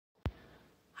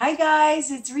Hi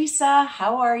guys, it's Risa.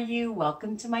 How are you?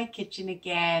 Welcome to my kitchen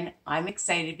again. I'm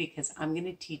excited because I'm going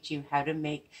to teach you how to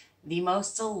make the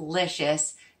most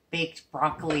delicious baked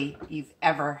broccoli you've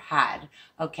ever had,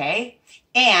 okay?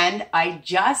 And I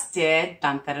just did,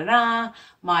 dun, da, da, da,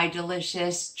 my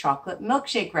delicious chocolate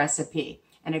milkshake recipe,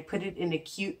 and I put it in a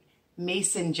cute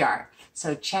mason jar.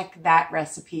 So check that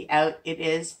recipe out. It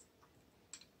is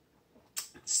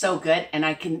so good, and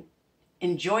I can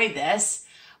enjoy this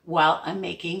while I'm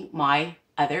making my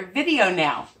other video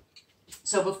now.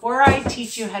 So before I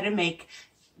teach you how to make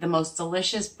the most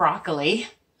delicious broccoli,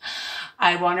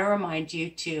 I want to remind you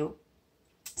to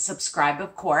subscribe,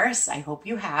 of course. I hope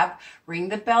you have. Ring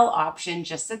the bell option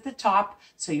just at the top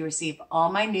so you receive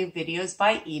all my new videos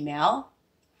by email.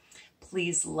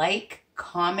 Please like,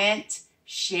 comment,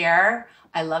 share.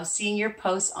 I love seeing your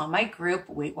posts on my group,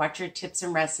 Weight Watcher Tips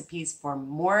and Recipes, for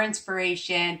more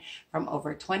inspiration from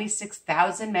over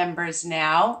 26,000 members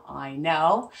now. I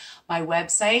know. My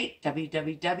website,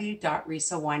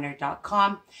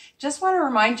 www.risaweiner.com. Just want to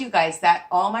remind you guys that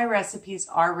all my recipes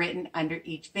are written under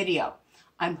each video.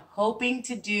 I'm hoping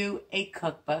to do a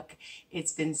cookbook.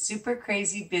 It's been super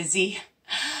crazy busy,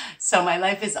 so my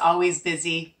life is always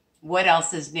busy. What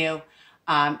else is new?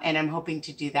 And I'm hoping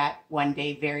to do that one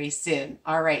day very soon.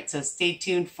 All right, so stay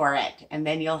tuned for it. And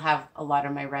then you'll have a lot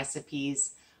of my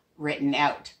recipes written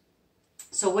out.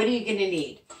 So what are you going to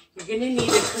need? You're going to need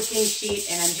a cooking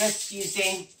sheet, and I'm just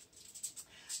using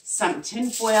some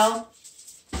tin foil.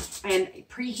 And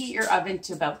preheat your oven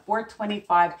to about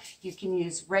 425. You can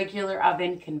use regular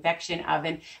oven, convection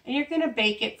oven, and you're going to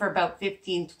bake it for about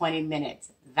 15-20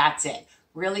 minutes. That's it.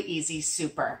 Really easy,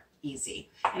 super easy.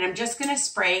 And I'm just going to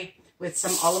spray with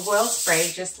some olive oil spray,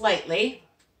 just lightly.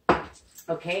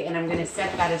 Okay, and I'm gonna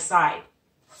set that aside.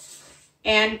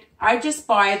 And I just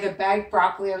buy the bagged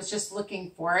broccoli. I was just looking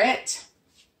for it.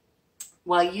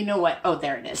 Well, you know what? Oh,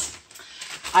 there it is.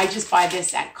 I just buy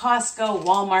this at Costco,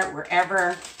 Walmart,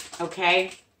 wherever,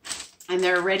 okay? And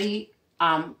they're already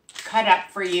cut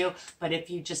up for you. But if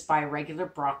you just buy regular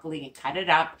broccoli and cut it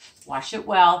up, wash it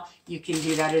well, you can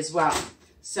do that as well.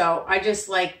 So I just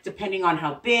like, depending on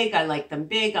how big, I like them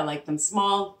big, I like them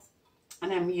small,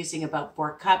 and I'm using about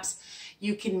 4 cups.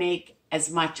 You can make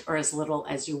as much or as little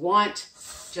as you want.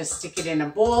 Just stick it in a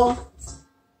bowl,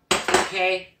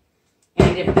 okay?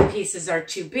 And if the pieces are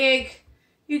too big,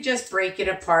 you just break it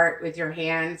apart with your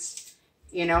hands.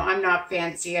 You know, I'm not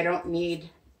fancy. I don't need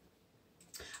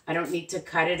to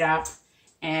cut it up,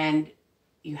 and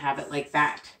you have it like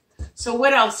that. So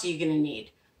what else are you gonna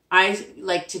need? I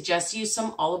like to just use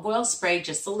some olive oil spray,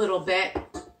 just a little bit,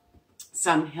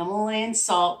 some Himalayan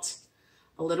salt,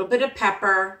 a little bit of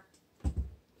pepper,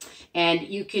 and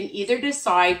you can either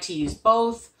decide to use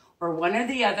both or one or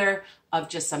the other of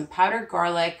just some powdered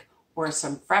garlic or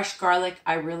some fresh garlic.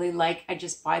 I really like, I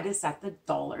just buy this at the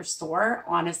dollar store.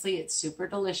 Honestly, it's super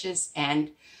delicious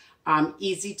and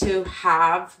easy to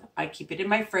have. I keep it in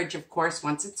my fridge, of course,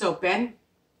 once it's open.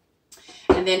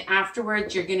 And then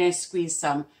afterwards, you're gonna squeeze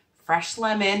some fresh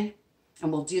lemon,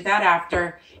 and we'll do that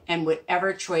after, and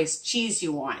whatever choice cheese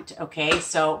you want, okay?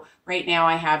 So right now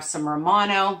I have some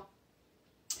Romano,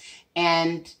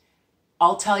 and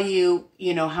I'll tell you,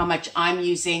 you know, how much I'm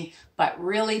using, but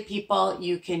really, people,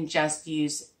 you can just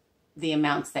use the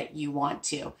amounts that you want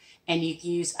to, and you can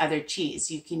use other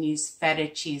cheese. You can use feta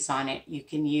cheese on it. You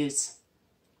can use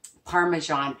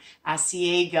Parmesan,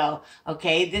 Asiago,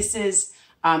 okay? This is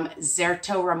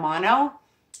Zerto Romano,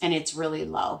 and it's really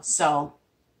low. So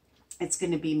it's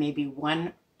going to be maybe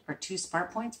 1 or 2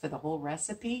 smart points for the whole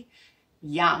recipe.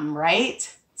 Yum,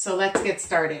 right? So let's get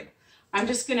started. I'm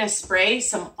just going to spray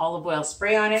some olive oil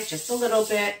spray on it, just a little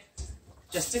bit,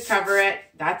 just to cover it.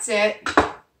 That's it.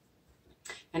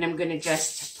 And I'm going to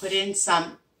just put in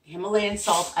some Himalayan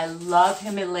salt. I love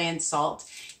Himalayan salt.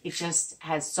 It just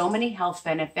has so many health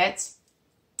benefits,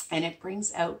 and it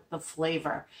brings out the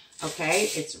flavor, okay?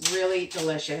 It's really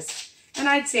delicious. And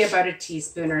I'd say about a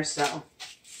teaspoon or so.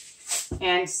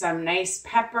 And some nice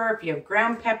pepper. If you have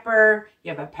ground pepper,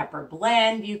 you have a pepper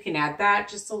blend, you can add that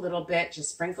just a little bit. Just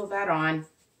sprinkle that on,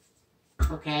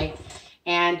 okay?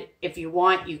 And if you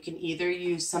want, you can either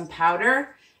use some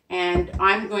powder, and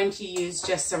I'm going to use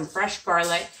just some fresh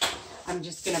garlic. I'm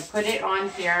just gonna put it on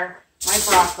here, my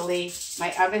broccoli.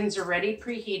 My oven's already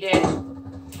preheated.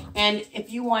 And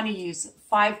if you want to use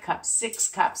 5 cups, 6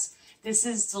 cups, this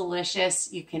is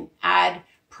delicious. You can add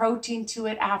protein to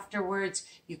it afterwards.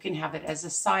 You can have it as a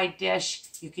side dish.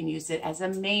 You can use it as a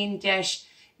main dish.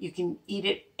 You can eat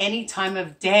it any time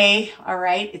of day, all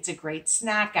right? It's a great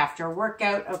snack after a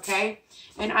workout, okay?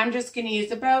 And I'm just gonna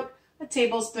use about a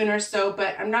tablespoon or so,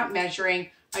 but I'm not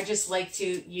measuring. I just like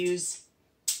to use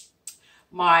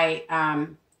my,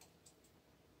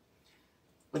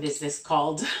 what is this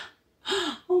called?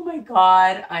 Oh my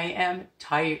God, I am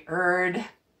tired.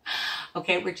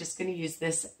 Okay, we're just gonna use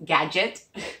this gadget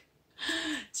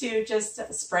to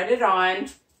just spread it on.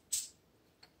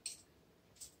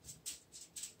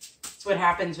 It's what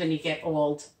happens when you get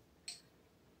old.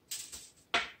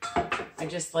 I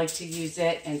just like to use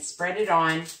it and spread it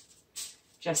on,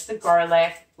 just the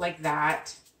garlic like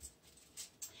that.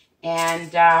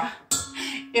 And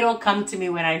it'll come to me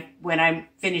when I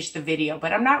finish the video,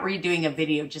 but I'm not redoing a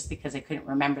video just because I couldn't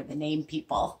remember the name,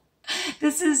 people.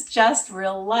 This is just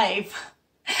real life.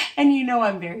 And you know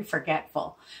I'm very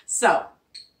forgetful. So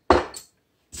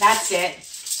that's it.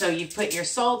 So you put your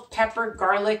salt, pepper,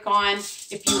 garlic on.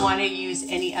 If you want to use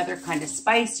any other kind of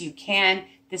spice, you can.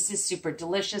 This is super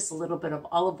delicious. A little bit of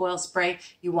olive oil spray.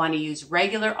 You want to use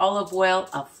regular olive oil,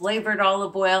 a flavored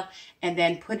olive oil, and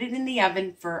then put it in the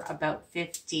oven for about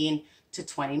 15 to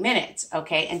 20 minutes,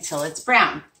 okay, until it's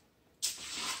brown.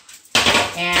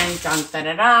 And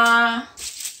dun-da-da-da,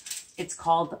 it's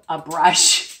called a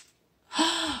brush.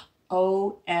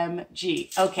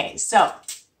 OMG. Okay, so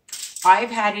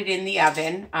I've had it in the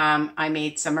oven. I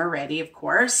made some already, of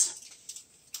course.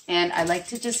 And I like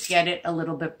to just get it a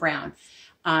little bit brown.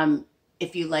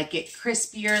 If you like it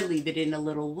crispier, leave it in a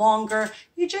little longer.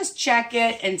 You just check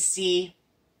it and see.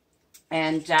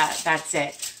 And that's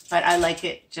it. But I like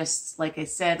it just, like I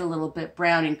said, a little bit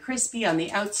brown and crispy on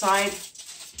the outside.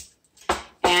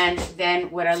 And then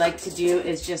what I like to do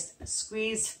is just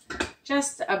squeeze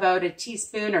just about a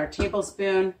teaspoon or a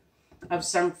tablespoon of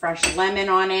some fresh lemon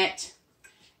on it.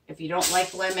 If you don't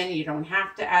like lemon, you don't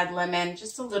have to add lemon,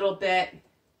 just a little bit.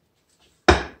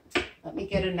 Let me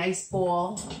get a nice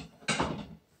bowl.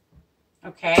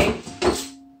 Okay.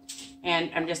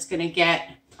 And I'm just going to get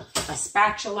a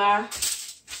spatula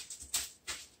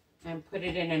and put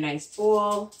it in a nice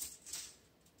bowl.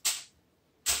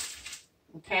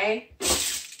 Okay.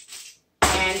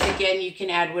 And again, you can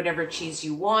add whatever cheese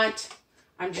you want.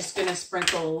 I'm just going to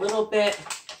sprinkle a little bit,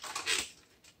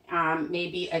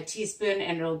 maybe a teaspoon,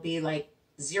 and it'll be like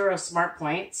 0 smart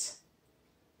points.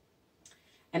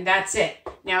 And that's it.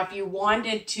 Now, if you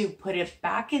wanted to put it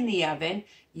back in the oven,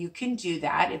 you can do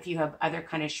that. If you have other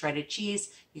kind of shredded cheese,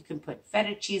 you can put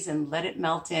feta cheese and let it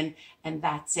melt in, and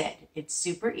that's it. It's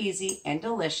super easy and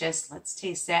delicious. Let's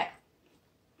taste it.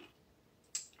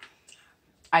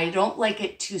 I don't like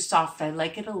it too soft. I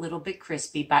like it a little bit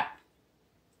crispy, but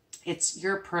it's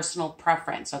your personal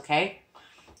preference, okay?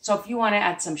 So if you want to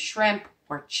add some shrimp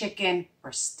or chicken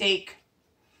or steak,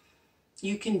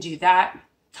 you can do that.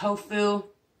 Tofu,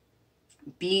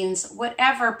 beans,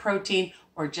 whatever protein,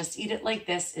 or just eat it like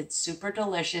this. It's super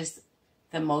delicious.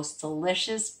 The most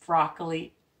delicious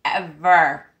broccoli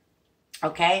ever.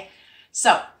 Okay?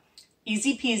 So,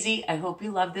 easy peasy. I hope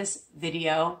you love this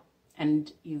video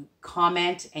and you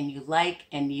comment and you like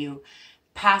and you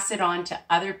pass it on to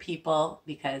other people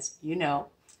because, you know,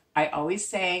 I always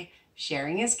say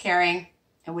sharing is caring.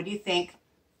 And what do you think?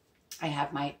 I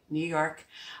have my New York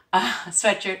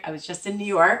sweatshirt. I was just in New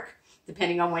York,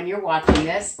 depending on when you're watching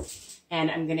this. And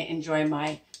I'm going to enjoy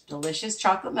my delicious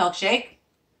chocolate milkshake.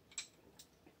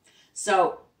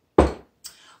 So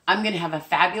I'm going to have a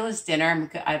fabulous dinner.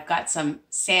 I've got some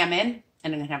salmon,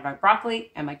 and I'm going to have my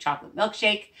broccoli and my chocolate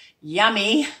milkshake.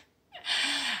 Yummy.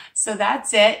 So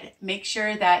that's it. Make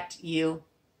sure that you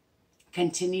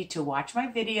continue to watch my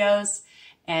videos.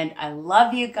 And I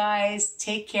love you guys.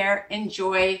 Take care.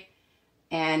 Enjoy.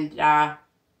 And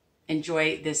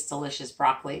enjoy this delicious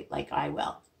broccoli like I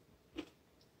will.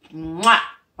 Mwah!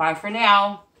 Bye for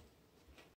now.